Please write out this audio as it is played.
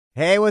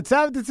Hey, what's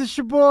up? This is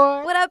your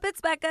boy. What up? It's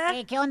Becca.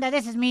 Hey, ¿qué onda?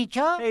 This is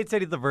Micho. Hey, it's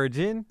Eddie the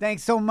Virgin.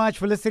 Thanks so much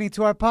for listening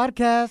to our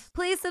podcast.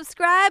 Please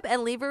subscribe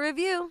and leave a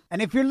review.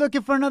 And if you're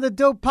looking for another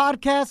dope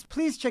podcast,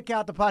 please check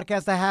out the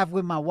podcast I have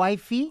with my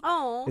wifey.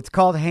 Oh. It's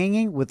called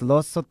Hanging with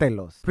Los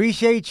Sotelos.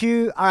 Appreciate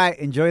you. All right,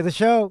 enjoy the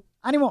show.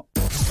 Animo.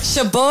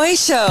 Shaboy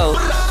Show.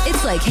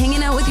 It's like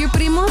hanging out with your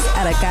primos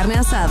at a carne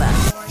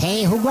asada.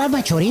 Hey, who grabbed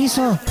my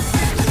chorizo?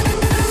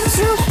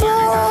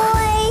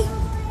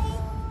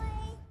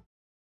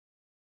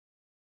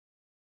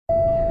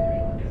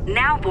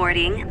 Now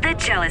boarding the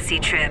jealousy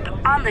trip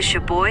on the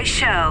Shaboy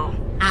Show.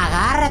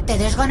 Agárrate,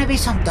 there's gonna be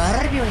some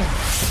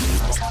turbulence.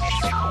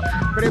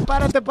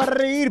 Prepárate para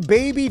reír.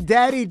 Baby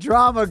daddy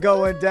drama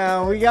going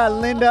down. We got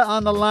Linda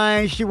on the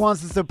line. She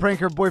wants us to prank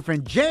her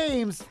boyfriend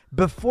James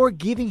before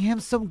giving him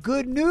some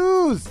good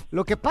news.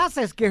 Lo que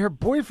pasa es que her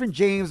boyfriend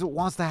James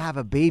wants to have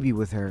a baby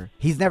with her.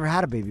 He's never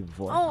had a baby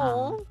before.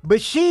 Oh. But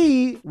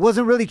she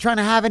wasn't really trying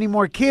to have any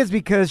more kids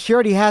because she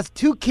already has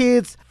 2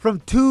 kids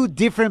from 2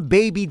 different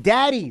baby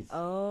daddies.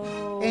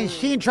 Oh. And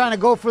she ain't trying to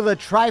go for the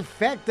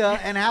trifecta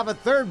and have a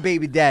 3rd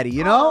baby daddy,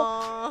 you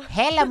know?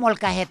 Hella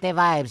molcajete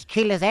vibes.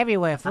 Chiles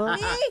everywhere, fool.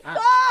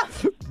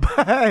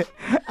 But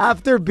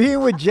after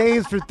being with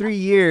James for 3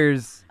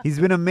 years, he's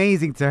been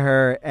amazing to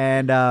her,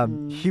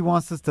 and she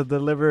wants us to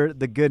deliver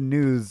the good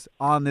news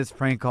on this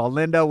prank call.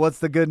 Linda, what's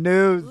the good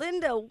news?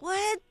 Linda,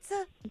 what?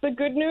 The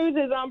good news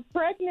is I'm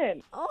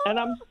pregnant, and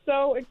I'm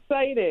so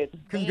excited.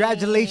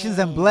 Congratulations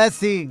and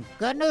blessings.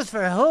 Good news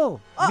for who?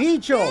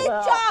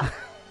 Micho.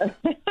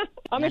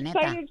 I'm La neta.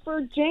 excited for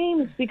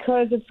James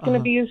because it's going to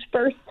be his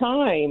first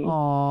time.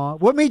 Aw,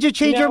 what made you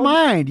change your No.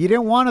 mind? You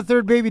didn't want a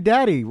 3rd baby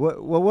daddy. What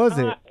was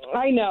it?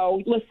 I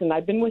know. Listen,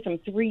 I've been with him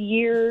 3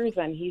 years,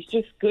 and he's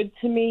just good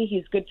to me.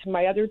 He's good to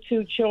my other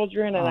 2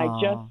 children, and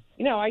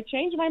I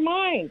changed my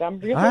mind. I'm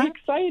really Huh?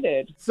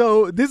 excited.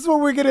 So this is what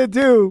we're going to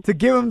do to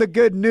give him the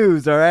good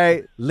news, all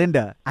right?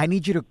 Linda, I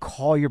need you to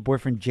call your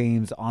boyfriend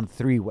James on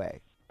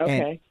 3-way. And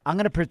Okay. I'm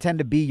going to pretend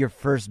to be your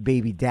first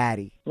baby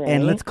daddy. Right.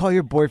 And let's call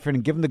your boyfriend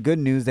and give him the good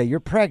news that you're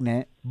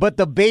pregnant, but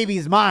the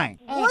baby's mine.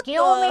 Hey,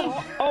 kill me.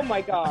 Oh,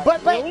 my God.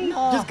 But really?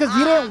 just because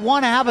you didn't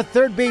want to have a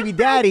 3rd baby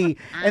daddy,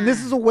 and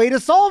this is a way to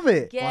solve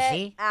it. Get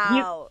see? out.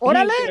 He's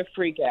Órale. going to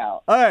freak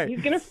out. All right.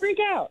 He's going to freak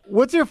out.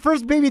 What's your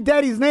first baby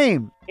daddy's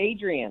name?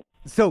 Adrian.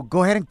 So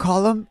go ahead and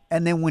call him,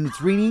 and then when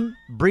it's ringing,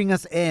 bring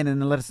us in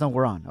and then let us know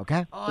we're on,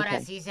 okay? Ahora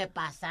sí se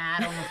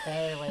pasaron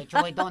ustedes, güey.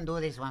 Choy, don't do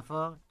this one,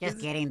 fool. Just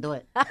kidding, do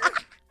it.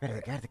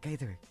 Espérate, cállate,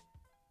 cállate.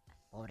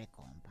 Pobre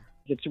compa.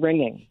 It's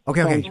ringing.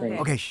 Okay, Phone's ringing.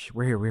 okay, shh,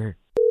 we're here.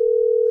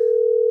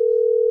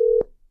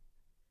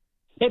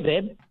 Hey,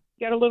 babe.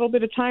 Got a little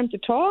bit of time to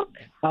talk?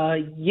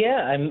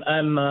 Yeah,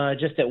 I'm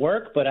just at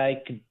work, but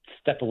I could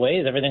step away.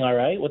 Is everything all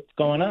right? What's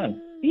going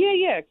on?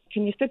 Yeah.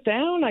 Can you sit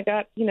down? I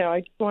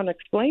just want to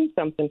explain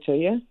something to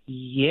you.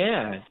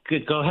 Yeah,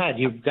 good. Go ahead.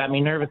 You got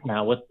me nervous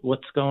now.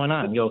 What's going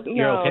on? You're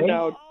okay?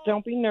 No,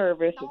 don't be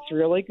nervous. It's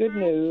really good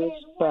news.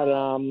 But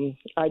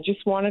I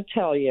just want to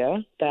tell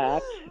you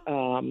that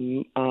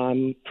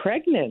I'm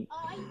pregnant.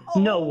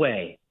 No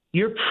way.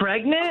 You're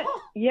pregnant?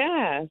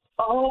 Yeah.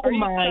 Oh Are you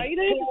my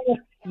excited? God.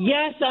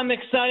 Yes, I'm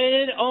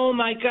excited. Oh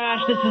my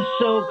gosh, this is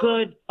so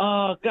good.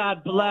 Oh,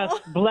 God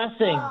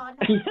blessing.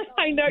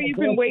 I know you've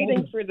been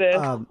waiting for this.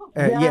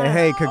 Yeah,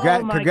 hey,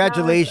 Oh my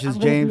congratulations,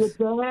 gosh, James.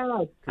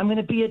 I'm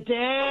gonna be a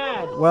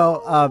dad.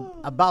 Well,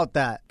 about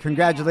that,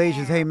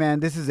 congratulations. Hey,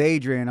 man, this is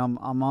Adrian. I'm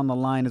on the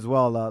line as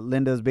well.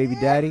 Linda's baby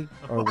daddy,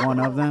 or one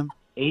of them.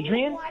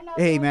 Adrian?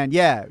 Hey, man,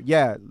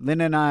 yeah.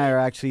 Linda and I are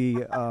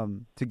actually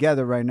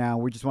together right now.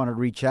 We just wanted to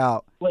reach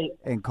out Wait.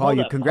 and call hold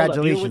you. up.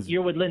 Congratulations.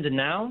 You're with Linda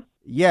now?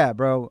 Yeah,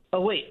 bro.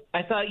 Oh, wait.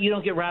 I thought you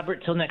don't get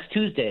Robert till next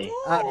Tuesday.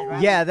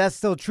 Yeah, that's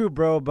still true,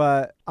 bro.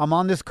 But I'm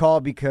on this call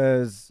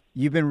because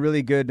you've been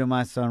really good to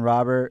my son,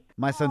 Robert.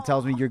 My son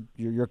tells me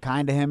you're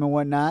kind to him and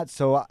whatnot.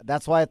 So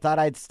that's why I thought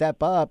I'd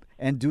step up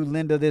and do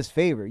Linda this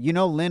favor. You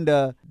know,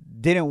 Linda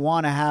didn't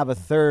want to have a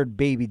 3rd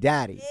baby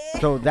daddy.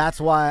 So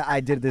that's why I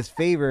did this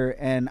favor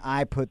and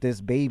I put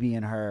this baby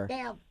in her.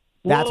 Damn.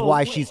 That's Whoa, why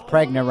wait. she's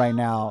pregnant right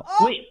now.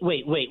 Wait.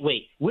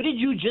 What did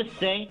you just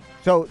say?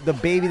 So the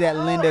baby that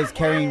Linda is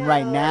carrying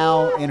right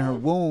now in her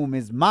womb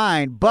is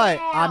mine, but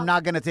I'm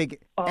not going to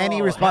take any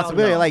hell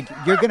responsibility. no. Like,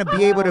 you're going to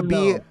be able to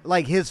be no.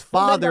 like his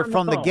father on the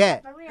from the phone.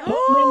 get.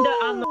 Put Linda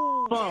on the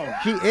phone.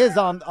 She is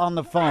on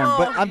the phone,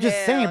 but I'm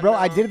just saying, bro,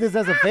 I did this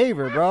as a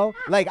favor, bro.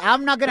 Like,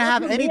 I'm not going to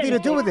have anything to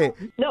do with it.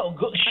 No,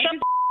 shut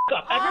the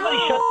up. Everybody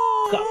shut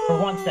the up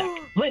for 1 sec.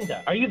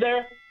 Linda, are you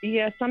there?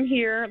 Yes, I'm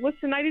here.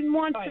 Listen, I didn't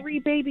want 3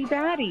 baby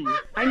daddies.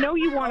 I know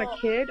you want a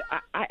kid,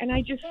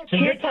 I just So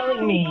you're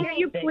telling me can't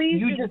you that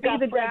please you just just be got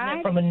the pregnant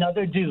dad? from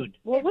another dude?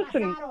 Well,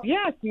 listen,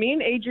 yes, me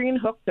and Adrian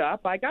hooked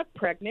up. I got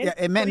pregnant. Yeah,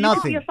 it meant so you could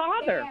nothing. be a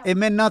father. It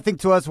meant nothing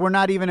to us. We're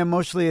not even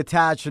emotionally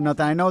attached or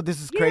nothing. I know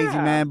this is crazy,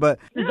 Yeah. man, but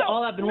This is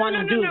all I've been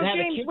wanting to do is have a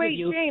James, kid wait, with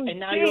you, James, and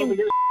now you're over James.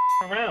 here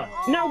around.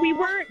 No, we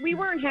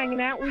weren't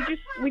hanging out.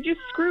 We just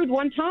screwed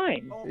one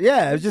time.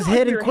 Yeah, it was just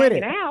hit We and were quit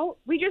it. hanging out.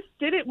 We just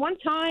did it one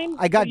time.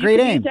 I got so you great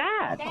could be aim.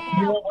 Dad.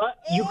 You know what?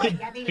 You could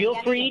feel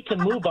free to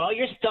move all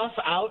your stuff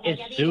out as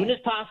soon as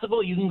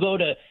possible. You can go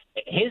to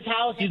his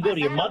house. You go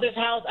to your mother's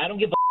house. I don't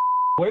give a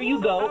where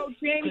you go. Oh,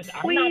 James, 'cause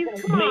I'm please,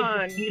 not come gonna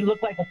on. make you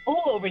look like a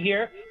fool over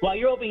here while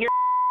you're over here.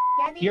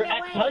 Your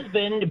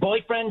ex-husband,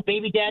 boyfriend,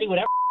 baby daddy,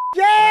 whatever.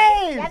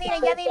 James!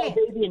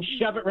 Baby and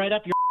shove it right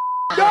up your.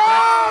 No,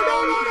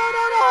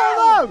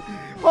 hold up.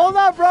 Hold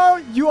up, bro.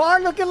 You are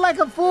looking like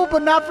a fool,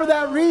 but not for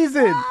that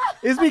reason.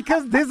 It's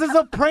because this is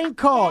a prank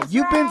call.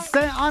 You've been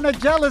sent on a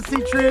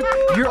jealousy trip.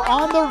 You're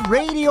on the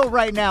radio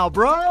right now,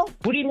 bro.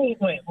 What do you mean?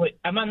 Wait.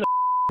 I'm on the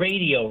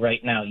radio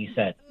right now. You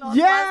said.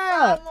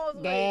 Yeah.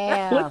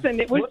 Listen,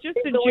 it was just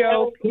a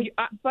joke.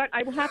 But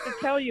I will have to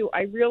tell you,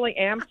 I really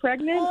am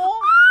pregnant,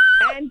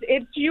 and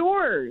it's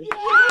yours.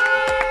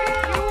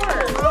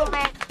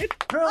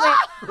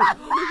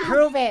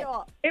 Prove it.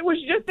 It was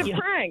just a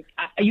prank.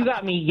 You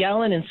got me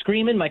yelling and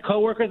screaming. My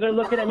coworkers are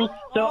looking at me.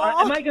 So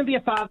am I going to be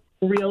a father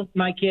for real?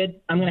 My kid.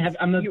 I'm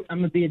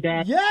gonna be a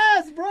dad.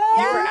 Yes, bro.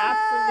 You're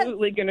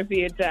absolutely going to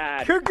be a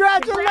dad.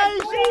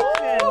 Congratulations.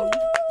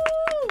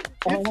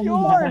 It's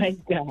yours. My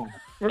God.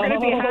 We're going to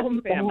be a happy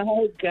family.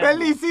 My God.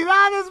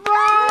 Felicidades,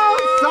 bro.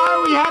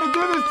 Sorry we had to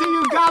do this to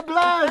you. God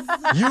bless.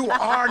 You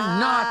are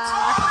not.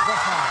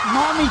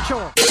 No, Micho.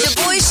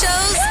 Shaboy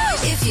Shows.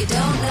 If you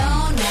don't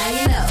know, now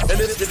you know.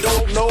 And if you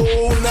don't know,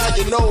 now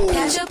you know.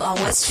 Catch up on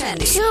what's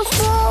trending.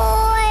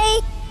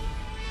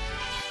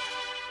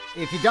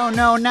 If you don't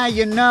know, now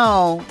you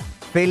know.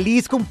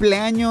 Feliz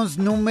cumpleaños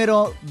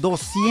número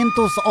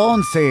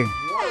 211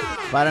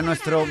 para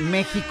nuestro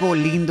México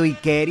lindo y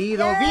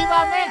querido.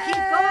 ¡Viva México!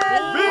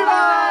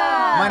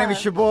 ¡Viva! My name is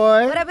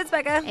Shaboy. What up, it's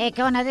Becca. Hey,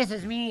 ¿qué onda? This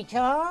is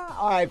Micho.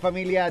 All right,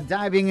 familia,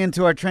 diving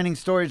into our trending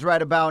stories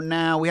right about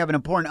now. We have an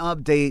important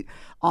update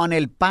on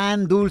el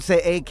pan dulce,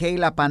 a.k.a.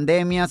 la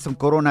pandemia, some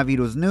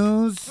coronavirus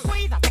news.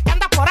 Cuídate que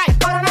anda por ahí,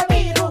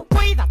 coronavirus.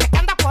 Cuídate que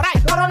anda por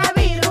ahí,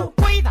 coronavirus.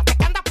 Cuídate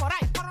que anda por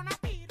ahí,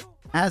 coronavirus.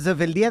 As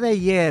of el día de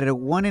ayer,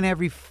 1 in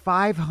every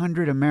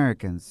 500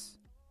 Americans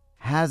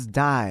has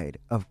died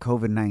of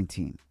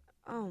COVID-19.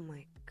 Oh,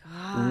 my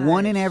God.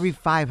 1 in every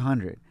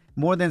 500.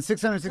 More than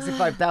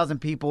 665,000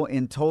 people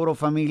in total,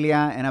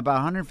 familia, and about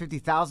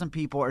 150,000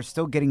 people are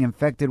still getting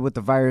infected with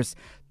the virus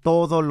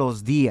todos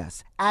los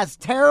días. As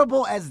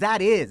terrible as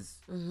that is,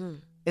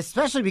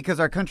 especially because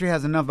our country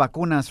has enough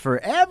vacunas for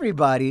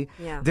everybody,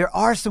 there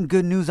are some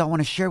good news I want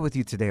to share with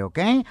you today,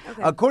 okay?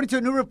 According to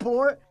a new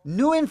report,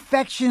 new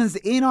infections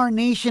in our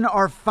nation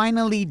are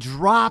finally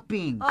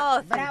dropping.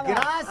 Oh, thank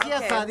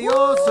Gracias a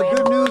Dios. So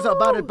good news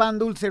about el pan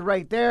dulce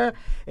right there.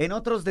 En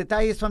otros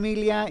detalles,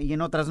 familia, y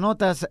en otras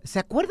notas, ¿se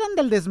acuerdan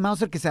del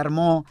desmauser que se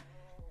armó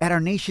at our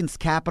nation's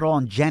capital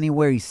on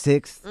January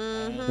 6th?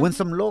 When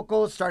some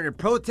locals started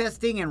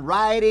protesting and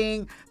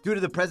rioting due to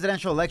the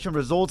presidential election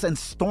results and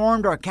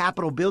stormed our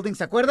Capitol building.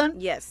 ¿Se acuerdan?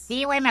 Yes.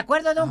 Sí, güey, me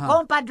acuerdo de un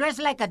compa dressed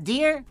like a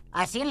deer,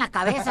 así en la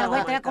cabeza,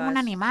 güey, traía como un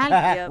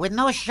animal, with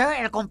no shirt.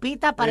 El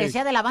compita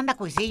parecía de la banda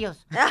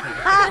Cuisillos.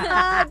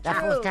 That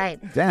fool's tight.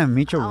 Damn,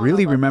 Micho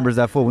really remembers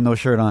that fool with no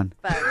shirt on.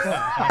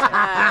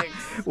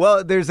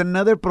 Well, there's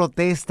another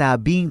protesta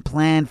being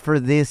planned for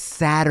this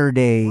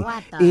Saturday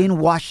in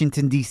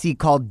Washington, D.C.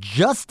 called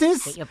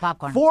Justice Get your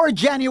popcorn. for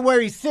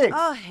January 6th.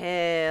 Oh,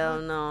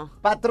 hell no.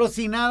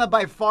 Patrocinada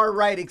by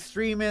far-right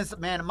extremists.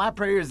 Man, my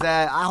prayer is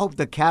that I hope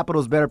the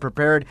Capitol's better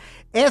prepared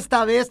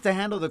esta vez to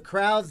handle the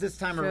crowds this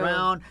time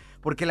around.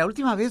 Porque la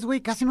última vez, güey,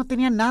 casi no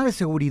tenían nada de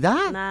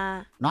seguridad.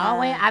 Nah. No,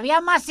 güey,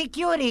 había más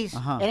securities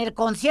en el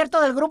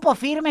concierto del Grupo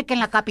Firme que en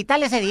la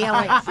capital ese día,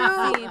 güey.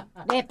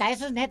 Neta,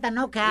 eso es neta,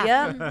 no cap.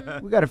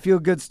 Yeah. We got a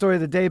feel-good story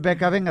of the day,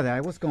 Becca. Venga de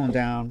ahí. What's going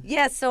down?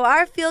 Yes, so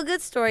our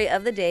feel-good story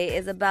of the day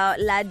is about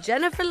La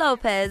Jennifer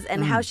Lopez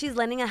and how she's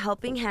lending a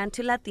helping hand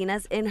to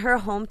Latinas in her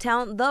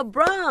hometown, the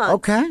Bronx.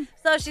 Okay.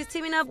 So she's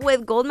teaming up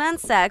with Goldman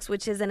Sachs,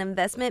 which is an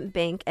investment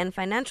bank and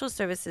financial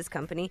services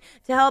company,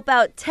 to help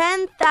out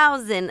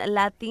 10,000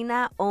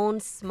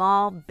 Latina-owned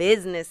small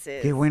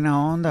businesses. Qué buena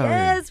onda,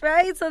 güey. Yes,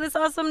 right? So this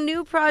awesome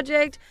new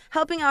project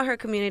helping out her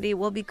community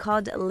will be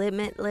called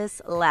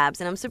Limitless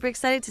Labs. And I'm super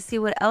excited to see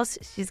what else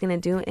she's going to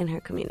do in her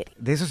community.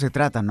 De eso se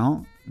trata,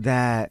 ¿no?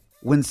 That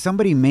when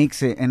somebody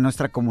makes it en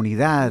nuestra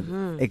comunidad,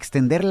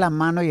 extender la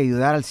mano y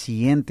ayudar al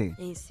siguiente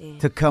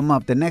to come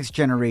up, the next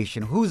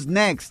generation. Who's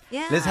next?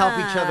 Yeah. Let's help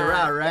each other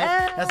out, right?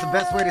 Yes. That's the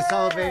best way to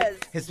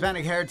celebrate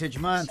Hispanic Heritage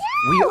Month.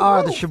 We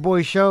are the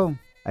Shaboy Show.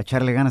 A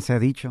echarle ganas se ha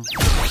dicho.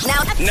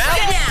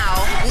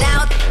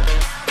 Now.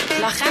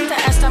 La gente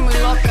está muy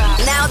loca.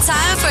 Now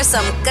time for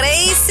some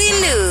crazy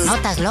news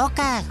Notas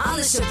locas. on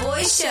the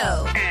Shaboy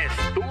Show.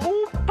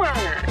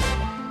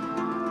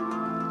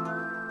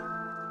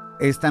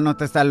 Esta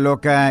nota está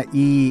loca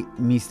y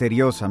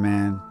misteriosa,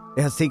 man.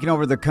 It has taken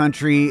over the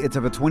country. It's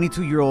of a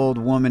 22-year-old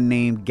woman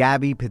named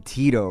Gabby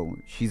Petito.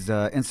 She's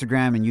an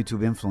Instagram and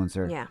YouTube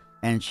influencer. Yeah.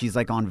 And she's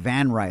like on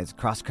van rides,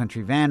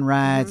 cross-country van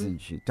rides,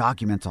 and she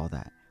documents all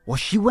that. Well,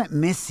 she went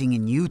missing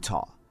in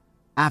Utah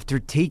after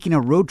taking a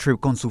road trip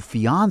con su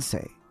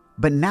fiancé.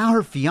 But now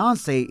her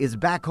fiance is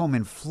back home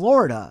in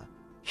Florida.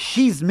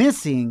 She's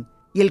missing.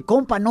 Y el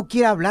compa no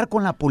quiere hablar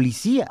con la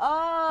policía.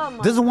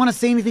 Doesn't want to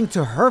say anything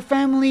to her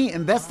family,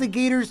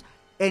 investigators,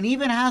 and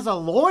even has a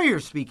lawyer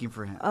speaking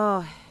for him.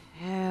 Oh,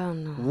 hell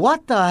no.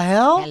 What the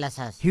hell? Tell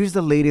us. Here's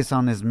the latest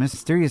on this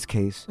mysterious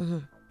case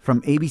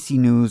from ABC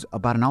News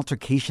about an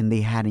altercation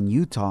they had in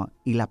Utah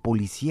y la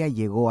policía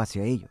llegó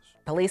hacia ellos.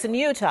 Police in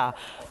Utah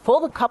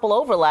pulled the couple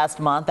over last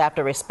month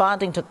after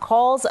responding to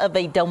calls of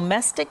a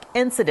domestic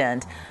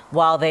incident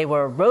while they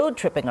were road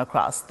tripping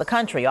across the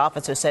country.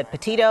 Officers said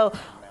Petito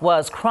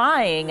was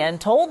crying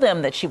and told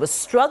them that she was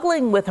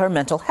struggling with her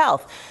mental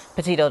health.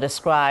 Petito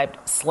described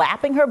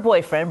slapping her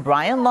boyfriend,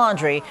 Brian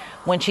Laundrie,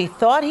 when she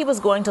thought he was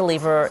going to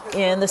leave her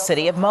in the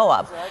city of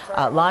Moab.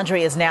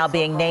 Laundrie is now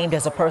being named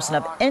as a person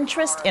of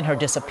interest in her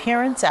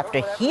disappearance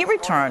after he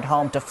returned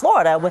home to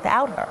Florida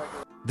without her.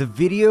 The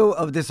video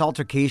of this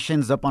altercation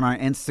is up on our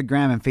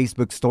Instagram and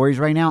Facebook stories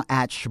right now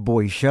at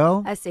Shoboy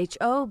Show.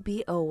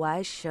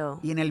 SHOBOY Show.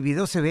 Y en el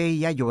video se ve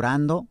ella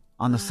llorando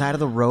on the side of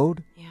the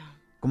road. Yeah.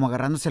 Como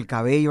agarrándose el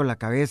cabello, la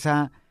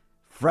cabeza,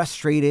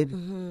 frustrated.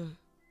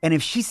 And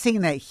if she's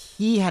saying that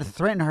he had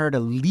threatened her to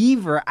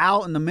leave her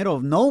out in the middle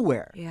of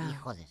nowhere. Yeah.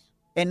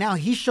 And now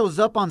he shows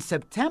up on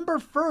September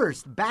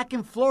 1st back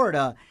in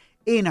Florida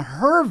in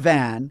her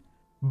van,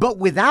 but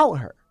without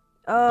her.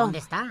 ¿Dónde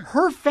está?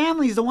 Her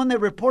family's the one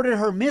that reported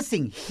her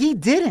missing. He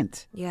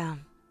didn't. Yeah.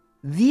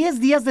 10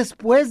 días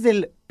después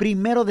del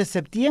 1 de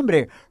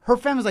septiembre, her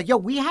family's like, yo,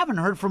 we haven't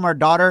heard from our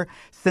daughter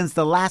since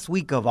the last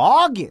week of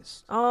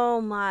August. Oh,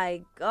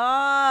 my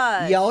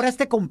God. Y ahora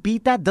este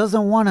compita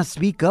doesn't want to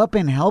speak up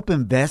and help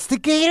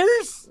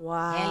investigators?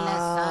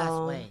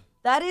 Wow.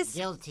 That is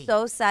guilty.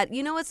 So sad.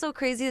 You know what's so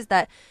crazy is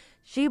that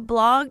she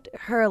blogged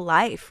her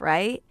life,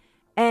 right?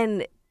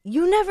 And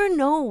you never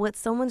know what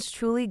someone's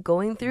truly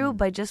going through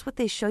by just what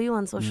they show you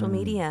on social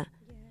media.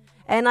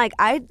 And, like,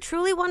 I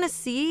truly want to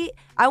see,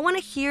 I want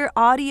to hear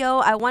audio.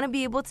 I want to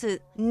be able to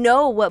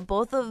know what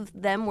both of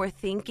them were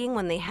thinking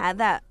when they had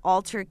that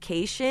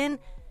altercation.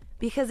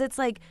 Because it's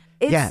like,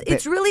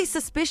 it's really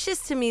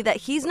suspicious to me that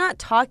he's not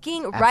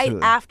talking right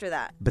after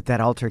that. But that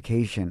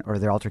altercation or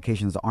their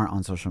altercations aren't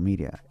on social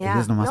media. Yeah.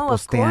 Ellos nomás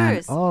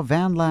postean,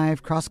 van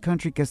life, cross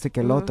country, que este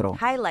que el otro.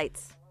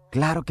 Highlights.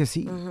 Claro que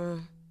sí.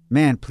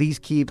 Man, please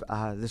keep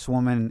this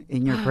woman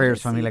in your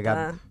prayers,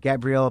 familia.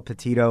 Gabriela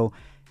Petito,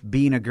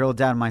 being a girl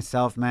dad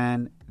myself,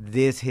 man,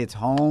 this hits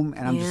home.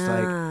 And I'm just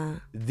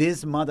like,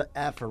 this mother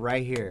effer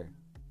right here,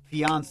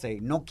 fiance,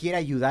 no quiere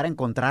ayudar a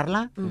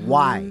encontrarla?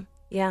 Why?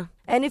 Yeah.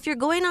 And if you're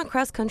going on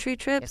cross-country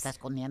trips,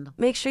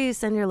 make sure you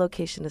send your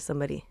location to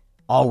somebody.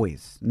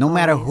 Always. No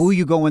matter who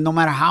you go with, no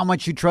matter how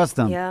much you trust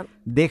them.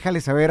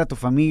 Déjale saber a tu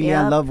familia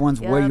and loved ones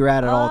where you're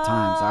at all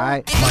times, all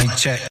right? Mic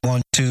check.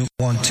 1, 2,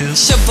 1, 2.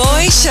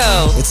 Shoboy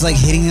Show. It's like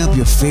hitting up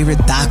your favorite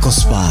taco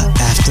spot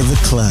after the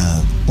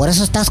club. Por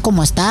eso estás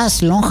como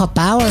estás, Lonja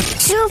Power.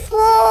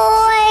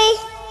 Shoboy.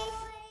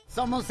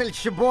 Somos el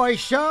Shoboy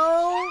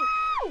Show.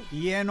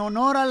 Y en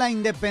honor a la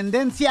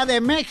independencia de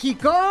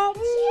México,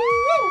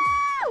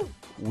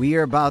 we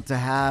are about to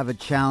have a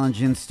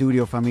challenge in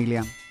studio,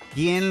 familia.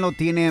 ¿Quién lo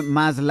tiene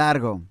más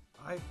largo?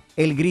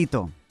 El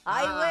grito.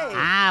 Ay,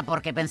 güey.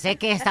 Porque pensé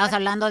que estabas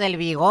hablando del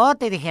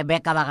bigote y dije,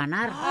 Becca va a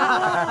ganar.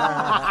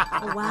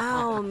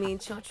 Wow,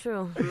 Micho,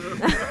 true.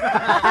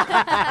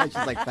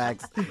 Just like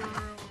facts.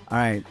 All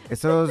right,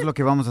 eso es lo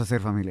que vamos a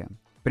hacer, familia.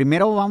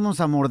 Primero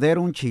vamos a morder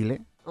un chile.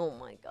 Oh,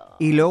 my God.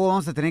 Y luego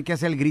vamos a tener que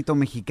hacer el grito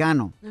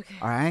mexicano. Okay.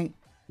 All right?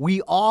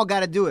 We all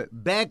got to do it.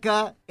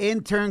 Becca,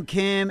 intern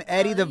Kim,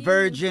 Eddie the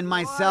Virgin,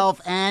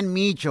 myself, and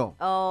Micho.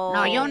 Oh.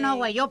 No, yo no,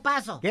 güey. Yo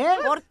paso. ¿Qué?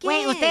 ¿Por qué?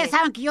 Güey, ustedes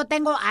saben que yo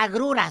tengo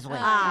agruras, güey.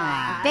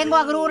 Tengo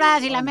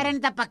agruras y la mera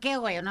neta, ¿pa' qué,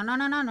 güey?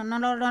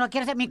 No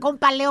quiero ser. Mi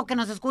compa Leo que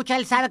nos escucha,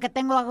 él sabe que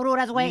tengo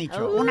agruras, güey.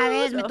 Una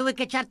vez me tuve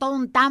que echar todo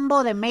un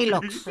tambo de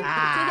Maalox.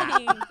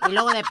 Y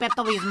luego de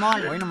Pepto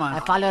Bismol.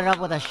 I followed it up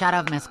with a shot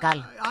of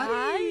mezcal.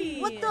 Ay,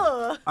 what the?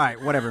 All right,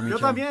 whatever, Micho. Yo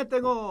también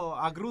tengo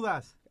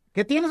agruras.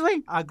 ¿Qué tienes,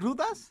 güey?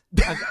 ¿Agrudas?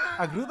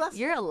 ¿Agrudas?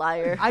 You're a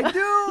liar. I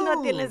do.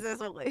 No tienes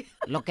eso, güey.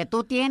 Lo que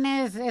tú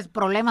tienes es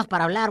problemas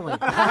para hablar, güey.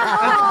 ¡Con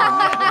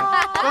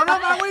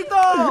un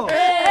agüito!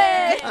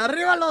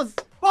 ¡Arriba los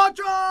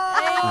pochos!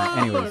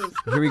 Anyways,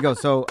 here we go.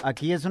 So,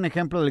 aquí es un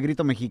ejemplo del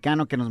grito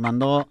mexicano que nos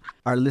mandó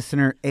our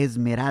listener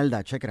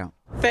Esmeralda. Check it out.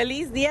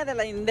 ¡Feliz Día de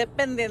la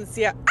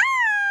Independencia!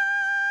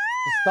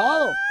 Es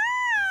todo.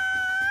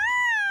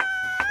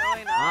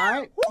 All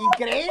right.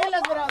 Increíble,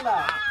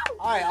 Esmeralda.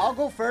 All right, I'll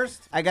go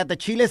first. I got the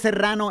chile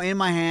serrano in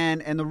my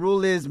hand, and the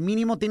rule is,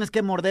 mínimo tienes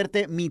que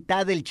morderte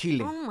mitad del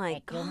chile. Oh,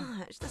 my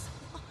gosh. That's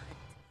a lot.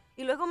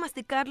 Y luego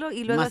masticarlo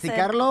y luego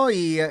Masticarlo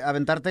y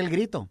aventarte el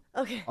grito.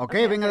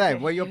 Okay, venga de ahí.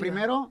 Voy yo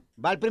primero.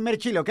 Va el primer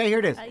chile, okay?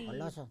 Here it is.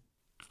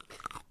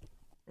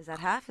 Is that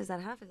half?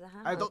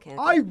 Okay.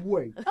 ¡Ay,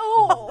 güey!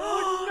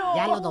 Oh, no.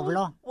 Ya lo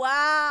dobló.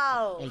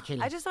 Wow. El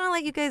chile. I just want to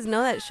let you guys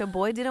know that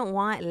Shoboy didn't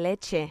want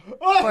leche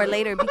for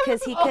later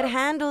because he could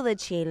handle the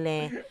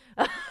chile.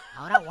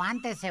 Ahora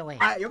aguántese, güey.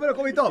 Yo me lo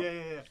comí todo.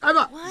 Ahí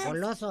va.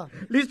 Goloso.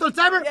 ¿Listo el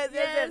timer?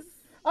 Yes.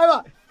 Ahí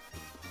va.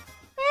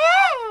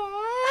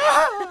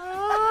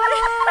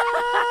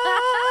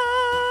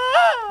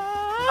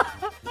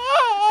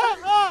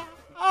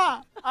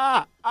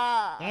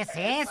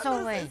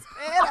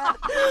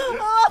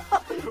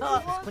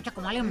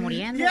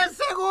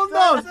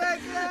 segundos.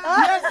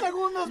 10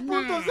 segundos,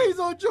 punto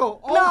 68. Oh,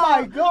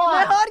 my God.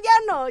 Mejor ya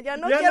no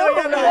quiero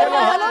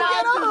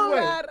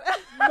jugar.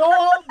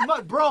 No,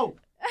 bro.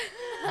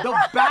 The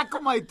back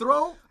of my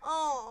throat.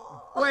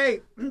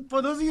 Güey,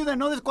 for those of you that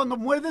know this, cuando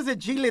muerdes el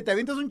chile, te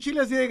avientas un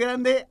chile así de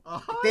grande,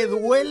 te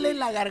duele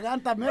la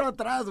garganta mero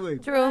atrás, güey.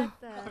 True.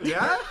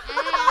 ¿Ya?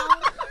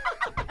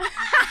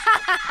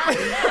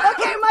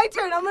 Okay, my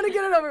turn. I'm gonna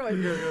get it over with.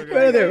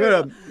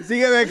 Espérate.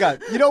 Sigue, Becca.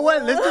 You know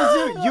what? Let's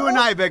just you and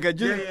I, Becca.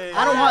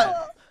 I don't want...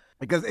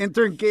 Because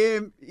intern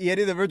Kim y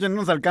Eddie the Virgin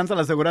nos alcanza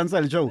la aseguranza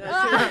del show.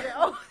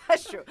 Oh,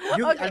 that's true.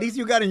 At least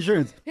you got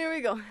insurance. Here we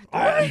go.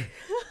 Here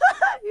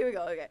we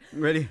go, okay.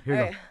 Ready? Here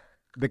we go.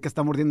 Becca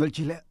está mordiendo el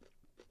chile.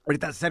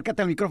 Ahorita,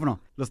 acércate al micrófono.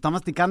 ¿Lo está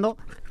masticando?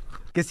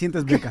 ¿Qué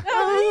sientes, Becca?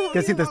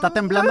 ¿Qué sientes? ¿Está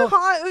temblando?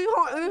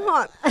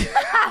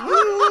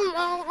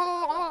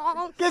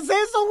 ¿Qué es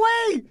eso,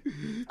 güey?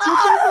 ¿Qué es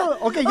eso?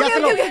 Ok, ya se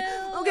lo...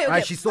 Okay.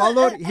 Alright, she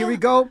swallowed. Here we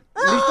go.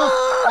 ¿Listo?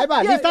 Ahí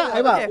va, ¿lista?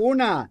 Ahí va. Okay.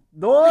 1,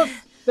 2,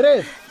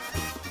 3.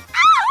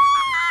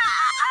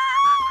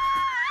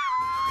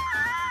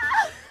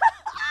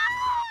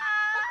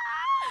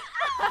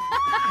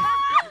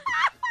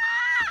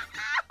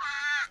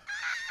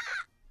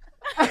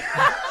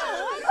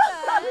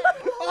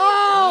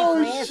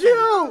 Oh,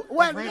 shoot!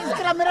 Bueno, es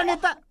que la mera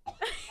neta...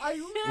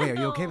 Wait, are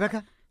you okay,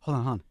 Becca? Hold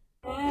on.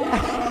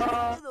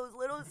 Those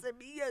little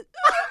semillas.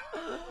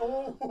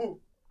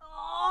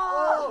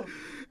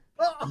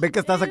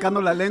 Becca está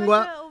sacando la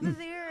lengua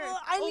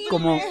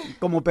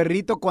como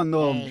perrito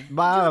cuando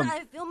va...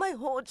 I feel my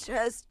whole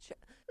chest.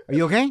 Are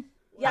you okay?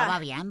 Está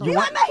babeando.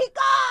 ¡Viva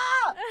México!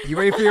 You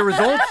ready for your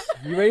results?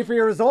 You ready for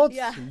your results?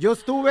 Yeah. Yo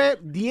estuve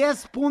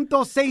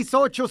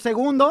 10.68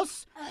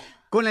 segundos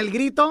con el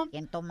grito.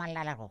 ¿Quién toma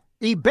la largo?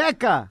 Y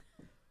Becca,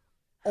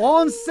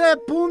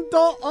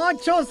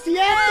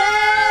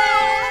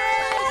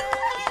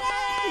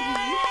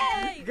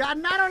 11.87.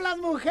 ¡Ganaron las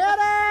mujeres!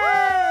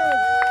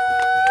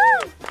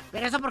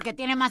 Pero eso porque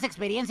tiene más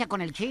experiencia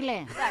con el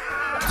chile.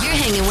 You're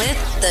hanging with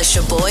The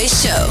Shaboy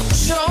Show.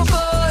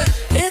 Shaboy,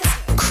 it's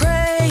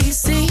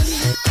crazy.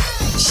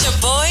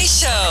 Shaboy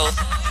Show.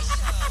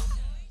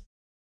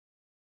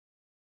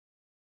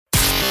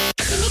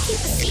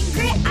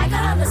 I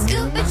got all the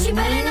scoop, but you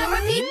better not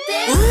repeat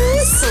this. Ooh,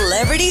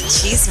 Celebrity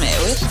Cheesemate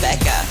with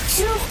Becca.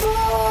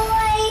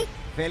 Shaboy.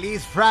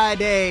 ¡Feliz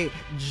Friday,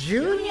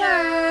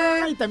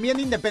 Junior! Y también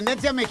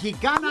Independencia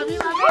Mexicana.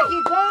 ¡Viva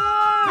México!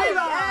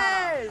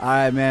 Yes. All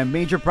right, man.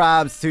 Major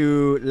props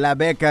to la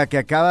Becca que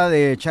acaba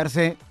de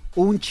echarse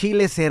un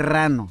chile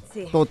serrano.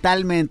 Sí.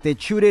 Totalmente.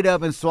 Chewed it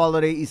up and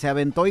swallowed it. Y se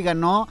aventó y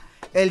ganó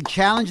el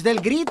challenge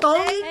del grito.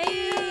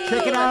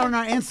 Check it out on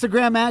our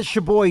Instagram at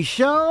Shaboy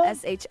Show.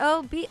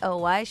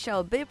 SHOBOY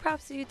Show. Big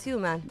props to you too,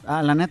 man.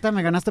 La neta,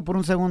 me ganaste por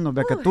un segundo,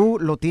 Becca. Tú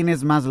lo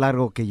tienes más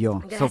largo que yo.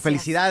 Gracias. So,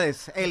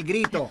 felicidades. El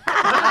grito.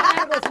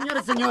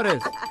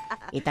 Señores.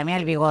 Y también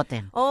el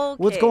bigote. Okay.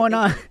 What's going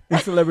on in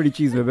Celebrity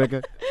Cheese,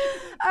 Becca?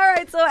 All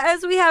right, so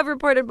as we have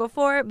reported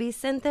before,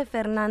 Vicente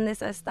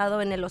Fernández ha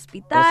estado en el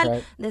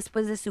hospital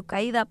después de su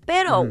caída,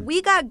 pero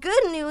we got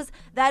good news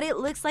that it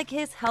looks like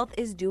his health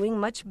is doing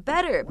much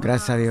better.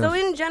 Gracias a Dios. So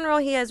in general,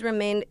 he has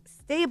remained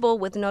stable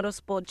with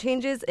noticeable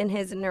changes in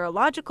his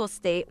neurological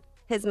state.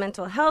 His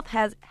mental health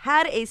has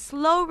had a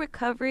slow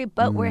recovery,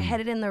 but we're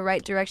headed in the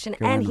right direction,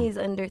 and he's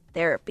under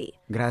therapy.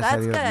 Gracias a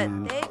Dios, That's good.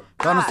 man. Thank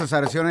Todas God. nuestras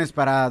oraciones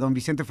para don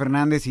Vicente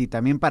Fernández y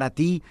también para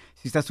ti,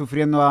 si estás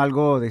sufriendo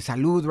algo de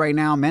salud right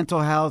now,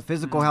 mental health,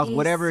 physical health,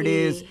 whatever it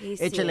is,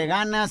 échale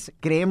ganas,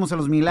 creemos en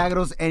los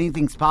milagros,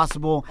 anything's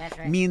possible.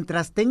 Right.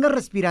 Mientras tengas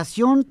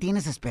respiración,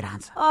 tienes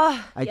esperanza. Oh,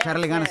 A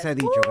echarle ganas se ha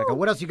dicho. Becca,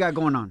 what else you got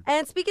going on?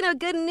 And speaking of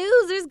good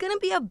news, there's going to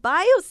be a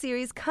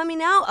bio-series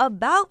coming out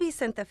about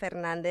Vicente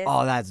Fernández.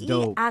 Oh, that's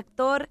dope. Y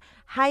actor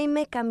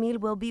Jaime Camil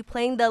will be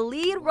playing the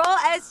lead role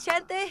as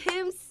Chente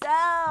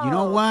himself. You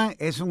know what?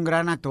 Es un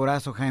gran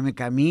actorazo, Jaime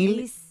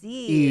Camil.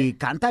 Sí. Y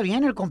canta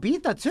bien el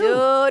compita, too.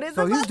 Dude, it's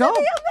so about he's to dope.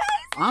 be amazing.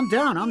 I'm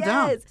down. I'm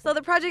down. Yes. So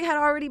the project had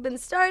already been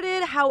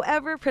started.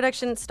 However,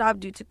 production stopped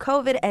due to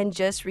COVID and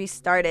just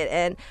restarted.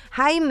 And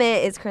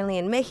Jaime is currently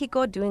in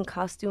Mexico doing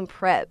costume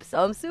prep.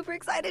 So I'm super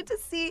excited to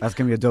see. That's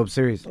going to be a dope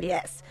series.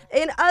 Yes.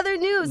 In other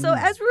news, so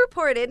as we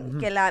reported,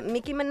 que la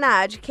Nicki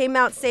Minaj came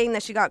out saying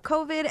that she got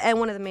COVID, and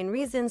one of the main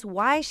reasons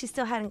why she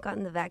still hadn't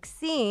gotten the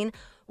vaccine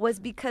was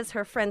because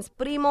her friend's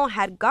primo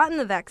had gotten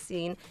the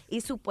vaccine y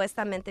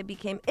supuestamente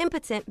became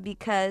impotent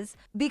because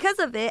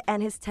of it,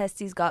 and his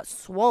testes got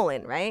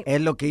swollen, right?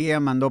 Es lo que ella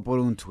mandó por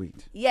un tweet.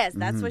 Yes,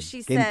 that's what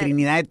she Que en said.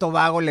 Trinidad y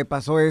Tobago le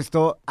pasó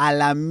esto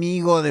al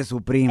amigo de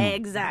su primo.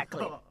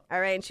 Exactly. All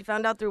right, and she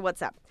found out through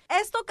WhatsApp.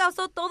 Esto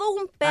causó todo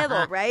un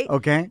pedo, right?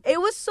 Okay. It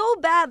was so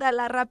bad that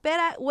La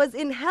Rapera was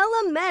in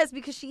hella mess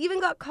because she even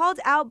got called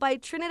out by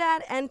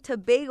Trinidad and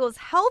Tobago's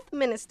health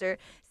minister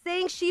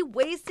saying she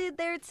wasted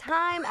their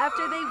time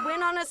after they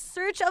went on a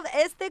search of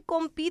este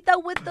compita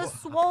with the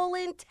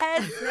swollen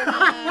testes.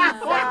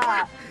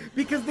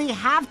 Because they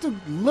have to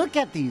look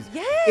at these.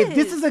 Yes. If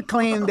this is a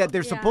claim that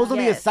there's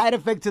supposedly a side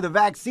effect to the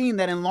vaccine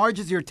that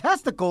enlarges your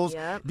testicles,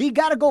 they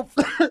gotta go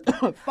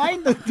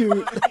find the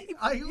dude.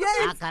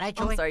 Yes.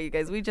 I'm sorry, you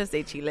guys. We just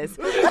ate chiles.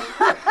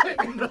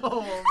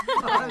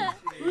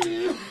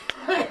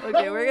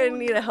 Okay, we're gonna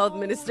need a health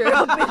minister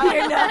up in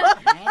here now.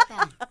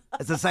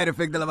 It's a side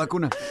effect de la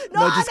vacuna.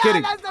 No, just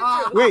kidding. That's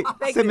not true. Wait,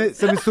 se me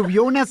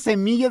subió una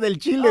semilla del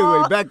chile,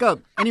 güey. Back up.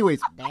 Anyways.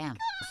 Damn.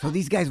 So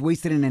these guys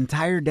wasted an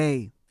entire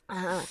day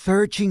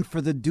searching for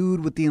the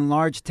dude with the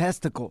enlarged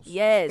testicles.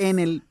 Yes. En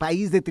el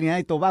país de Trinidad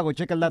y Tobago.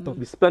 Checa el dato.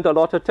 We spent a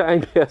lot of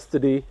time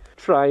yesterday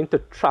trying to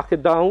track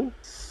it down.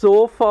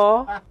 So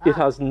far, it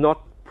has not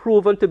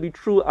proven to be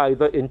true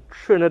either in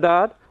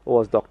Trinidad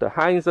or, as Dr.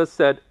 Hines has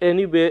said,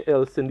 anywhere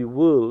else in the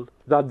world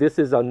that this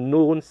is a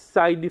known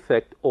side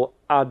effect or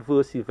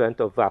adverse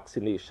event of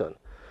vaccination.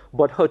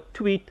 But her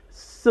tweet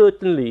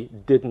certainly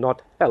did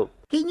not help.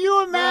 Can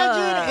you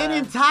imagine an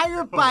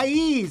entire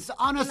país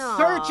on a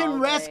search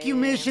and rescue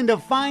mission to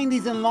find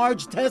these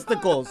enlarged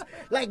testicles?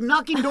 Like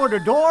knocking door to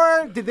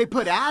door? Did they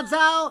put ads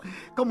out?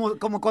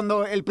 Como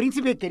cuando el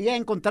príncipe quería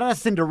encontrar a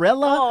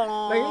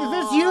Cinderella? Like, is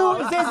this you?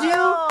 Is this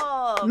you?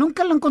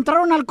 Nunca lo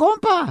encontraron al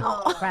compa.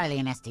 Probably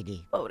an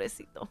STD.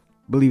 Pobrecito.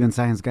 Believe in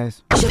science,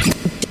 guys.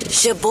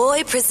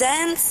 Shaboy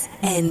presents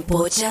En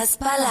Pochas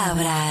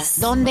Palabras.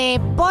 Donde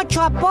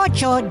pocho a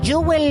pocho, you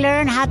will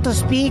learn how to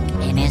speak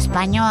en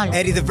español.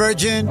 Eddie the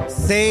Virgin,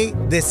 say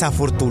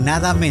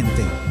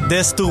desafortunadamente.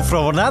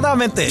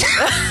 Desafortunadamente.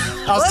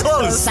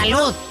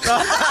 ¡Salud!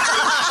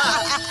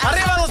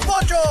 ¡Arriba los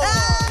pochos!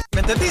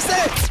 ¿Me entendiste?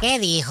 ¿Qué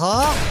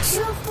dijo?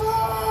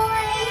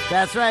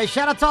 That's right.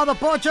 Shout out to all the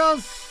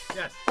pochos.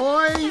 Yes.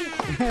 Hoy,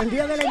 el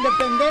Día de la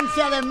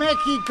Independencia de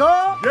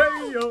México.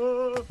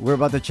 Yeah. We're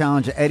about to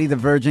challenge Eddie the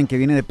Virgin, que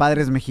viene de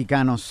padres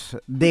mexicanos.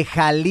 De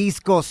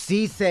Jalisco,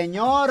 sí,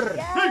 señor.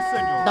 Sí,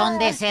 señor.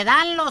 Donde se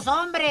dan los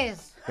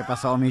hombres. ¿Qué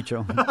pasó,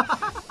 Micho?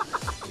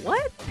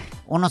 What?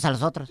 Unos a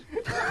los otros.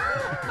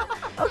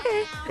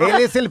 Okay. Él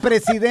es el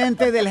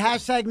presidente del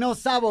hashtag No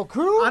Sabo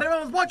Crew. ¡Arriba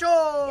los pochos!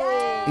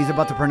 He's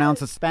about to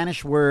pronounce a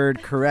Spanish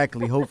word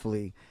correctly,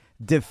 hopefully.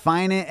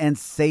 Define it and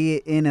say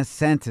it in a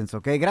sentence,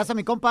 okay? Gracias a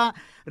mi compa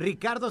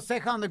Ricardo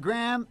Ceja on the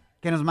gram,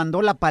 que nos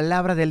mandó la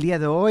palabra del día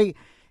de hoy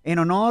en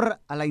honor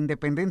a la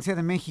independencia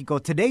de México.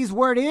 Today's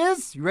word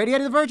is, you ready,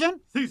 Eddie the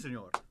Virgin? Sí,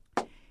 señor.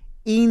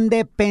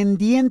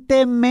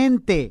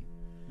 Independientemente.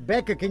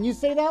 Becca, can you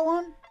say that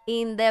one?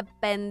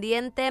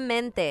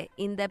 Independientemente.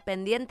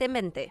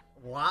 Independientemente.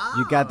 Wow.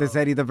 You got this,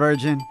 Eddie the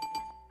Virgin.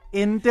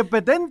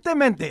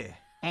 Independientemente.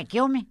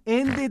 ¿Qué hombre?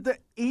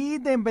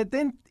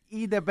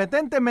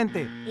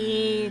 Independientemente.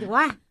 ¿Y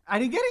what? I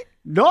didn't get it.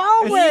 No,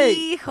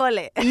 güey.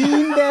 Híjole.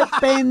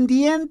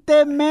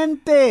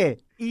 Independientemente.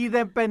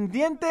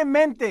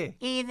 Independientemente.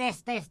 Y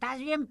estás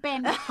bien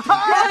pendiente.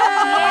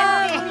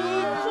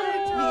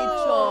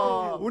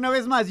 Una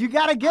vez más, you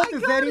gotta get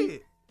this,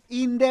 Eddie.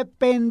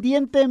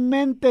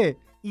 Independientemente.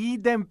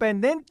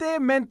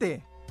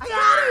 Independientemente. I got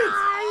it.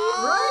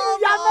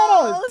 Ya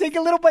mero. Take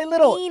it little by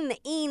little.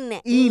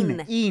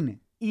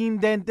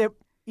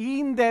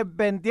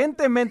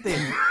 Independientemente.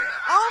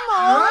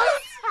 Almost.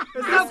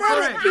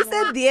 He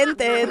said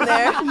diente in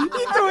there.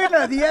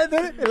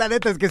 La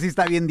neta es que sí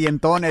está bien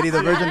dientón, Eddie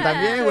the Virgin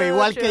también, güey.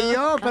 Igual que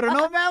yo, pero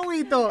no me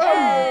agüito.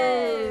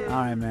 All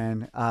right,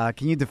 man.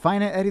 Can you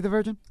define it, Eddie the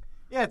Virgin?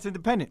 Yeah, it's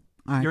independent.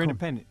 All right, You're cool.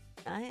 independent.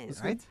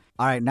 Nice. Right?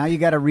 All right, now you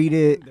got to read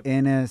it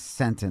in a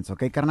sentence,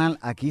 okay, carnal?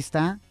 Aquí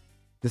está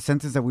the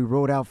sentence that we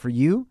wrote out for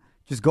you.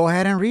 Just go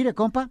ahead and read it,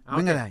 compa.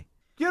 Venga de ahí.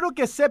 Quiero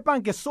que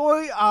sepan que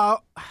soy...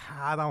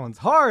 that one's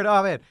hard.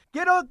 A ver.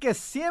 Quiero que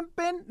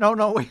siempre... No,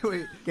 wait.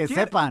 Que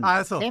sepan.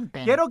 Eso.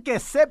 Siempre. Quiero que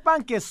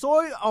sepan que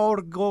soy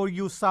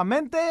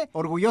orgullosamente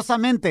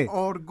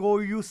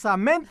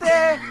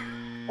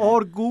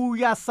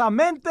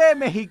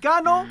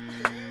mexicano,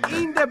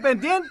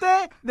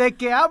 independiente de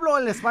que hablo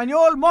el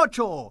español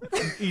mucho.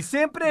 Y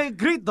siempre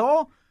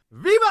grito,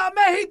 ¡Viva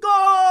México,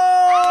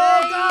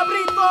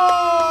 cabrito!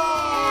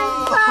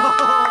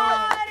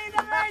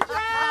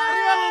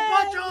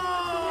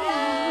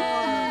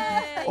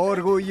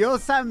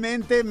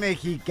 Orgullosamente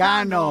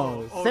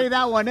mexicano. Say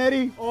that one,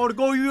 Eddie.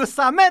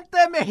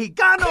 Orgullosamente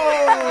mexicano.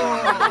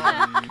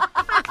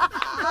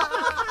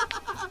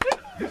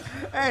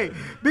 Hey,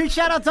 big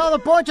shout out to all the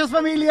pochos,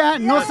 familia.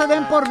 No se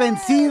den por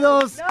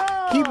vencidos.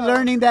 Keep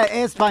learning that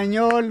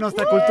español.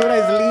 Nuestra cultura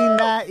es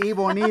linda y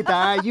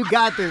bonita. You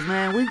got this,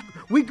 man.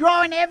 We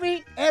growing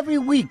every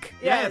week.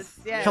 Yes.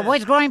 So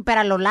boy's growing,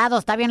 pero a los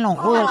lados está bien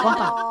lonjudo el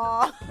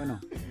compa.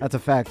 Bueno, that's a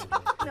fact.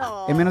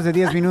 No. En menos de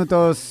 10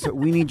 minutos,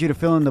 we need you to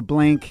fill in the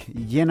blank.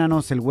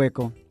 Llénanos el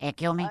hueco.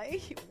 ¿Qué hombre?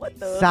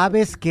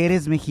 ¿Sabes que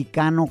eres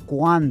mexicano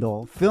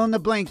cuando? Fill in the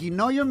blank. You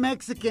know you're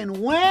Mexican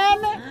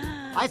when?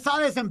 I saw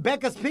this in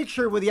Becca's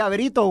picture with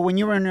Yaverito when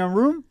you were in your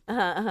room.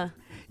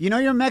 You know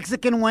you're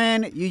Mexican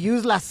when you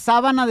use la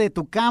sábana de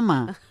tu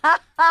cama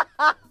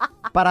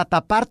para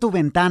tapar tu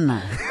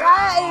ventana.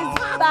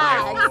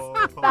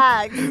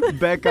 Facts.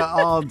 Becca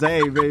all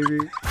day, baby.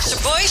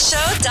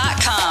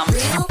 ShaboyShow.com.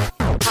 Real,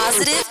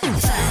 positive,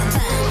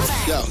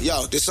 fun.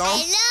 Yo, this song?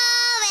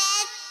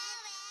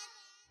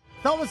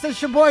 Somos el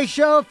Shaboy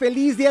Show.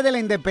 Feliz Día de la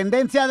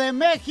Independencia de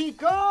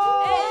México.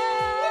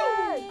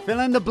 Fill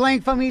in the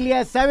blank,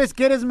 familia. ¿Sabes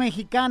que eres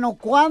mexicano?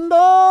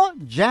 ¿Cuándo?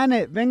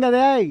 Janet, venga de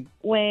ahí.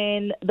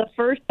 When the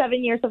first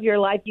 7 years of your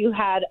life, you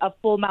had a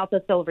full mouth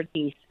of silver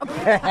teeth.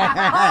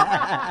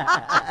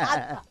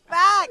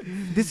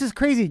 This is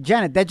crazy.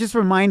 Janet, that just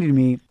reminded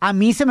me. A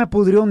mí se me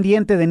pudrió un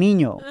diente de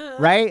niño,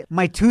 right?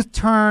 My tooth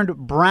turned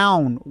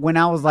brown when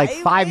I was like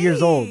 5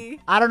 years old.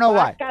 I don't know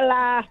why.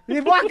 Guácala.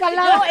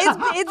 No,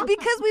 it's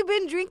because we've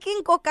been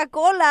drinking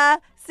Coca-Cola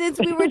since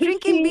we were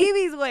drinking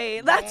BB's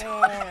way. That's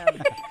why.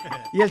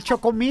 Y el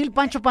Chocomil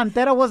Pancho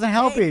Pantera wasn't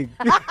helping.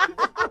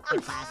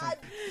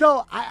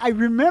 So I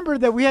remember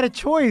that we had a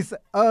choice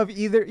of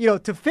either,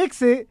 to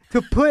fix it,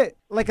 to put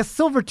like a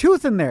silver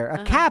tooth in there,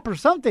 a cap or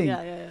something.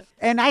 Yeah.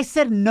 And I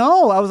said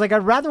no. I was like,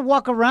 I'd rather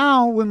walk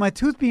around with my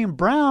tooth being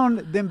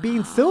brown than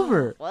being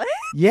silver. What?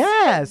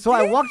 Yeah. So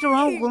I walked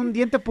around con un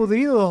diente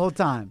podrido the whole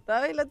time.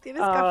 Ay, la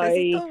tienes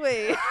cafecito,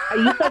 güey. I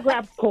used to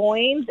grab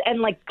coins and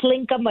like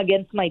clink them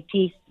against my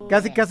teeth.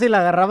 Casi la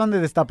agarraban de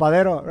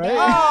destapadero, right?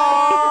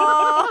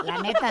 Oh, la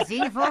neta,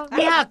 sí, fo.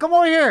 Yeah, come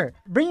over here.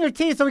 Bring your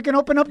teeth so we can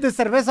open up this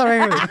cerveza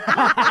right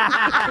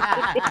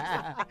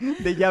here.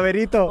 De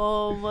llaverito.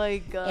 Oh, my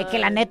God. Es que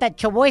la neta,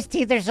 Chaboy's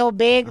teeth are so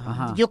big,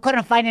 you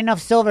couldn't find enough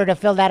silver to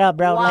fill that up,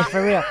 bro. Like,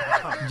 for real.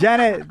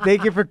 Janet,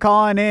 thank you for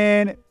calling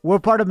in.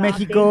 What part of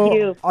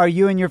Mexico are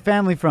you and your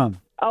family from?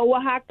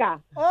 Oaxaca.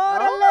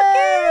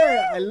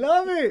 ¡Órale! I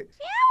love it.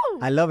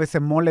 I love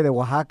ese mole de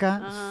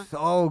Oaxaca.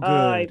 So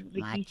good.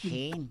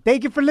 Machín.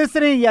 Thank you for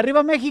listening. Y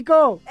arriba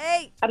Mexico.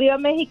 Hey. Arriba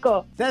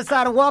Mexico.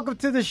 Cesar, welcome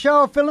to the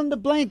show. Fill in the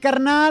blank,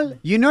 carnal.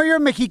 You know you're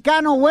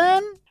Mexicano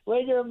when?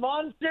 When your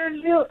mom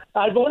serves you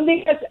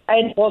albóndigas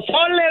and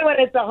pozole when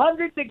it's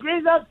 100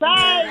 degrees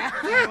outside.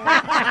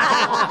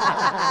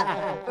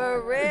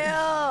 For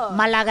real.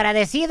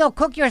 Malagradecido.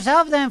 Cook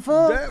yourself then,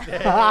 fool.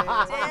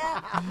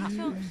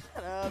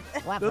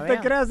 No te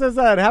creas,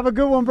 Cesar. Have a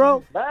good one,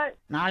 bro. Bye.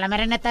 No, la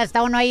mera neta,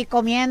 está uno ahí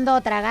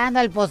comiendo, tragando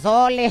el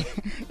pozole.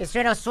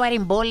 Straight up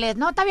sweating bullets.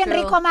 No, está bien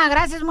rico, ma.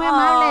 Gracias, muy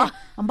amable.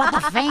 I'm about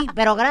to faint,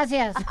 pero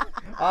gracias.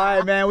 All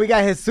right, man. We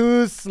got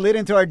Jesus slid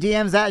into our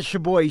DMs at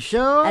Shaboy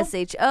Show.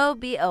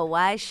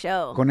 SHOBOY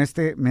Show. Con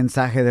este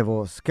mensaje de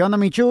voz. ¿Qué onda,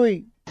 mi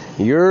Chuy?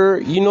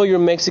 You're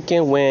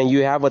Mexican when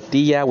you have a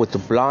tía with the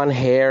blonde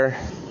hair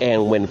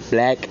and when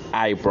black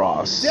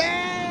eyebrows.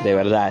 Damn. De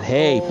verdad.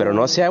 Hey, pero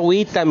no se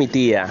agüita, mi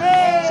tía.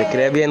 Se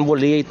cree bien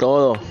bolilla y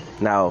todo.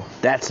 Now,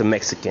 that's a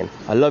Mexican.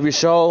 I love your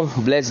show.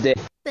 Blessed day.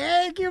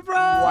 Thank you, bro.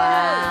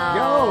 Wow.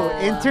 Yo,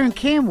 intern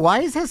Kim, why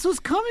is Jesus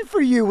coming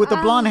for you with the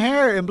blonde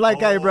hair and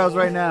black eyebrows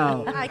right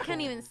now? I can't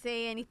even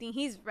say anything.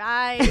 He's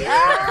right.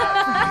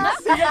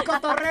 Sigue el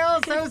cotorreo.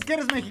 ¿Sabes que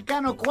eres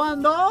mexicano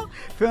cuando?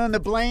 Fill in the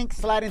blank.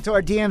 Slide into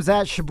our DMs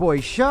at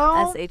Shaboy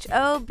Show.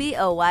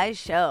 SHOBOY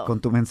Show.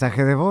 Con tu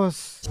mensaje de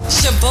voz.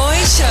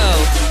 Shaboy Show.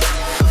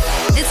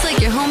 It's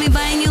like your homie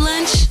buying you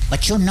lunch.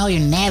 But you know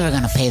you're never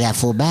gonna pay that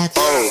fool back.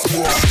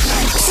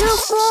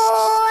 Shaboy.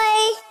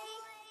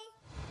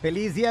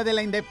 Feliz Día de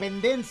la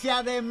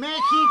Independencia de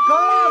México.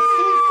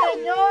 Sí,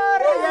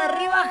 señor. Y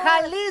arriba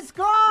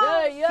Jalisco.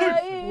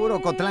 Puro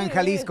Ocotlán,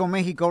 Jalisco,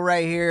 Mexico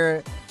right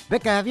here.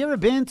 Becca, have you ever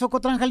been to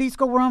Ocotlán,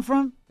 Jalisco, where I'm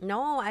from?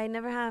 No, I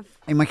never have.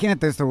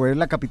 Imagínate esto, güey. Es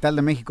la capital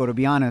de México, to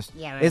be honest.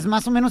 Yeah, right. Es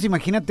más o menos,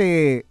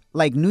 imagínate,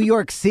 like New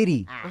York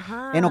City.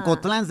 Uh-huh. And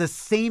Ocotlán's the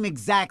same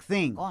exact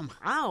thing.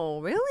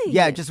 Oh, really?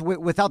 Yeah, just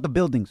without the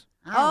buildings.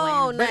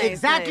 Oh, nice.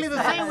 Exactly nice.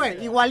 the same way.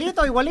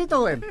 Igualito,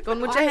 güey. ¿Con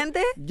mucha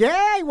gente?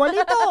 Yeah,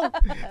 igualito.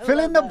 Fill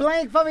in the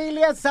blank,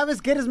 familia.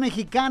 ¿Sabes que eres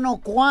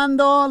mexicano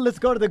cuándo? Let's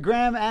go to the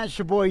gram at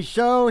Shaboy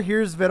Show.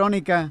 Here's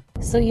Veronica.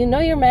 So you know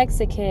you're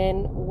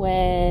Mexican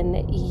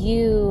when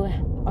you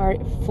are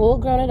a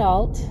full-grown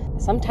adult,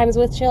 sometimes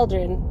with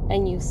children,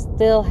 and you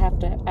still have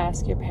to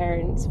ask your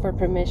parents for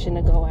permission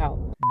to go out.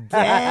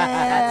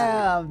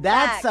 Damn,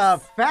 that's a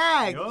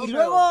fact. Y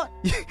luego,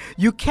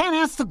 you can't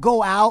ask to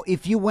go out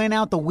if you went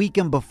out the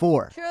weekend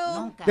before.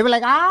 True. They were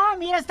like,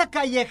 mira esta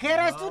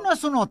callejera, esto no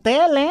es un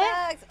hotel,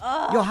 eh?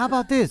 Yo, how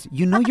about this?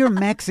 You know you're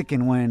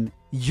Mexican when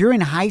you're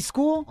in high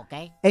school,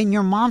 Okay. and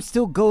your mom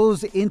still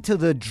goes into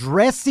the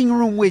dressing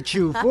room with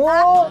you, fool.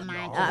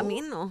 A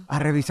mí no. A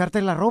revisarte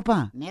la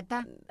ropa.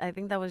 Neta. I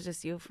think that was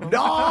just you, fool. No,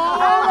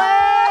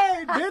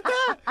 güey,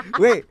 neta.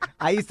 Wait,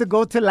 I used to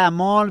go to La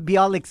Mall, be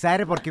all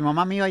excited porque mi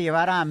mamá me iba a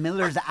llevar a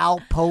Miller's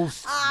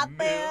Outpost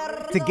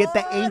to get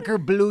the Anchor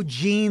Blue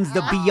jeans,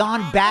 the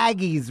Beyond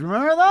baggies.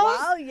 Remember those?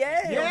 Wow,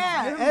 yeah.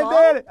 Yeah, Good and mom.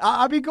 then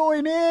I'll be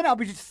going in, I'll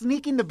be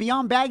sneaking the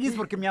Beyond baggies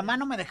porque mi mamá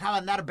no me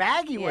dejaba andar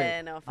baggy, güey.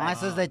 Yeah, no,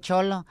 Eso es de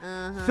cholo.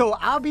 So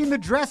I'll be in the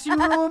dressing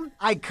room,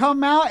 I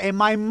come out, and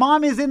my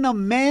mom is in the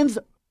men's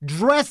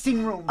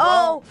dressing room, bro.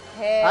 Oh,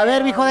 A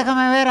ver, mijo,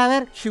 déjame ver, a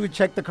ver. She would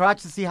check the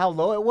crotch to see how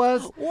low it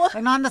was. What?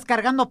 No andas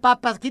cargando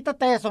papas,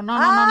 quítate eso.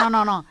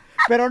 No.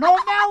 Pero no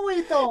me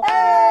agüito.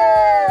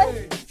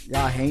 Hey.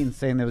 Y'all hating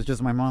saying it was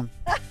just my mom.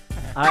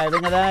 All right,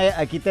 venga,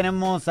 aquí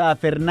tenemos a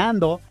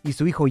Fernando y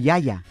su hijo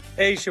Yaya.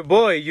 Hey,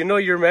 Shaboy, you know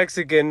you're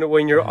Mexican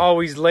when you're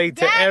always late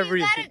to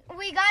everything.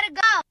 We gotta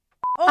go.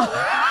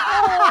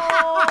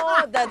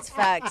 Oh, that's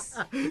facts.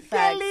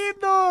 ¡Qué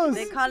lindos!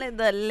 They call it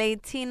the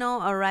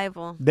Latino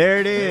arrival. There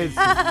it is.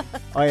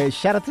 Oye,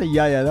 shout out to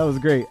Yaya. That was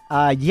great.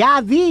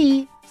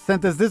 Yadi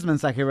sent us this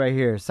mensaje right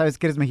here. ¿Sabes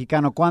que eres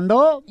mexicano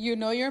cuando? You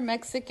know you're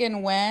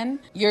Mexican when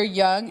you're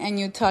young and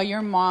you tell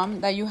your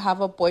mom that you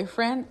have a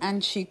boyfriend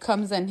and she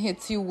comes and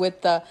hits you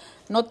with the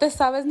no te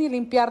sabes ni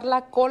limpiar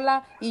la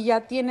cola y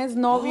ya tienes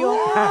novio.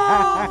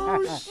 Oh,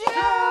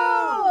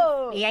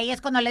 y ahí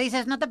es cuando le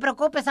dices, no te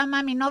preocupes,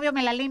 ama, mi novio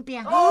me la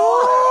limpia.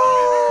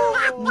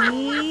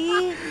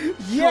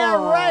 Yeah,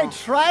 right.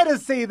 Try to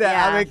say that.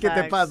 Yeah, a ver qué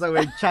te pasa,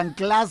 güey.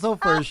 Chanclazo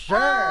for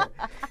sure.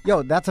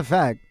 Yo, that's a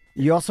fact.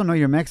 You also know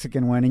you're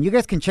Mexican when, and you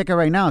guys can check it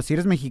right now. Si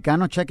eres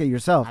mexicano, check it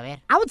yourself. A ver.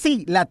 I would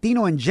say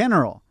Latino in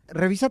general.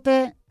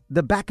 Revísate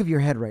the back of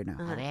your head right now.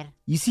 A ver.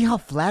 You see how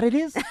flat it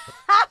is?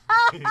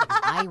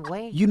 Ay,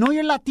 güey. You know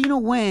you're Latino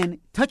when,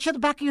 touch the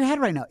back of your head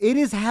right now. It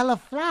is hella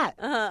flat.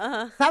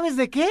 ¿Sabes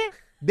de qué?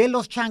 De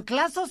los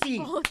chanclazos y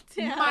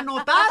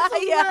manotazos,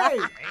 güey.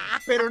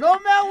 Pero no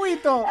me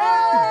agüito.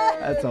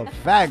 That's a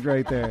fact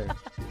right there.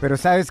 Pero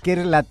 ¿sabes que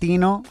eres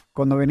latino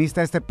cuando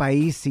viniste a este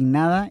país sin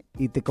nada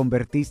y te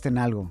convertiste en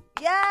algo?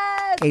 Yes.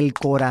 El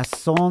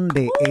corazón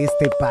de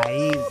este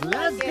país.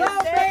 Let's go,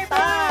 baby.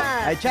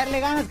 A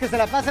echarle ganas, que se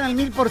la pasen al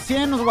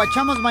 1000%. Nos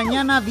guachamos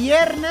mañana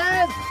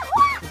viernes.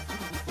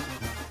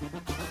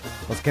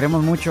 Los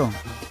queremos mucho.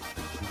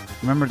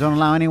 Remember, don't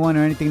allow anyone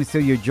or anything to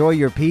steal your joy,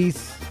 your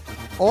peace,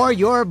 or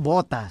your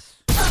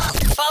botas.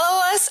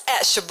 Follow us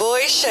at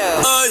Shaboy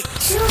Show.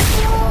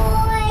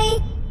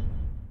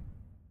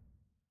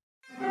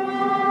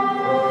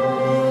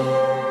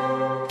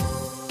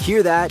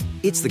 Hear that?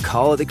 It's the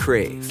call of the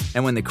Crave.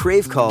 And when the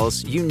Crave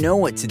calls, you know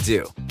what to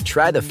do.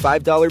 Try the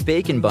 $5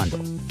 Bacon Bundle.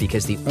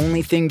 Because the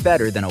only thing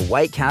better than a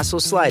White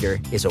Castle slider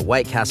is a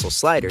White Castle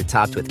slider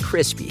topped with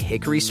crispy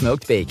hickory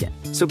smoked bacon.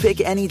 So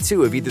pick any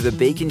two of either the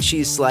Bacon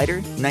Cheese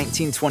Slider,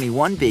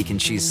 1921 Bacon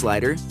Cheese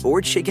Slider,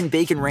 or Chicken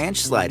Bacon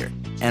Ranch Slider.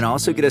 And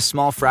also get a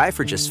small fry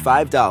for just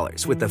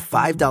 $5 with the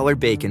 $5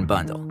 Bacon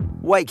Bundle.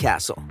 White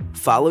Castle.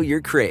 Follow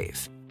your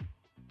Crave.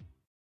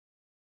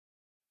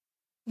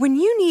 When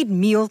you need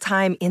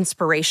mealtime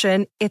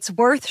inspiration, it's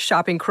worth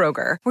shopping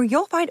Kroger, where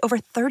you'll find over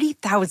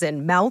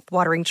 30,000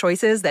 mouth-watering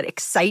choices that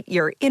excite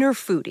your inner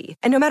foodie.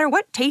 And no matter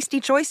what tasty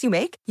choice you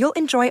make, you'll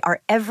enjoy our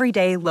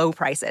everyday low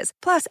prices,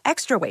 plus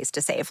extra ways to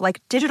save,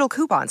 like digital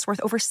coupons worth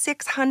over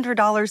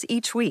 $600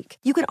 each week.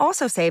 You can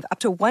also save up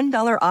to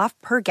 $1 off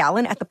per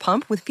gallon at the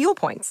pump with fuel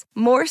points.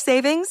 More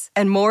savings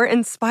and more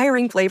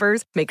inspiring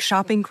flavors make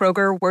shopping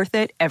Kroger worth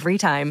it every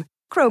time.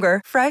 Kroger,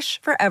 fresh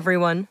for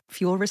everyone.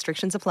 Fuel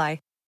restrictions apply.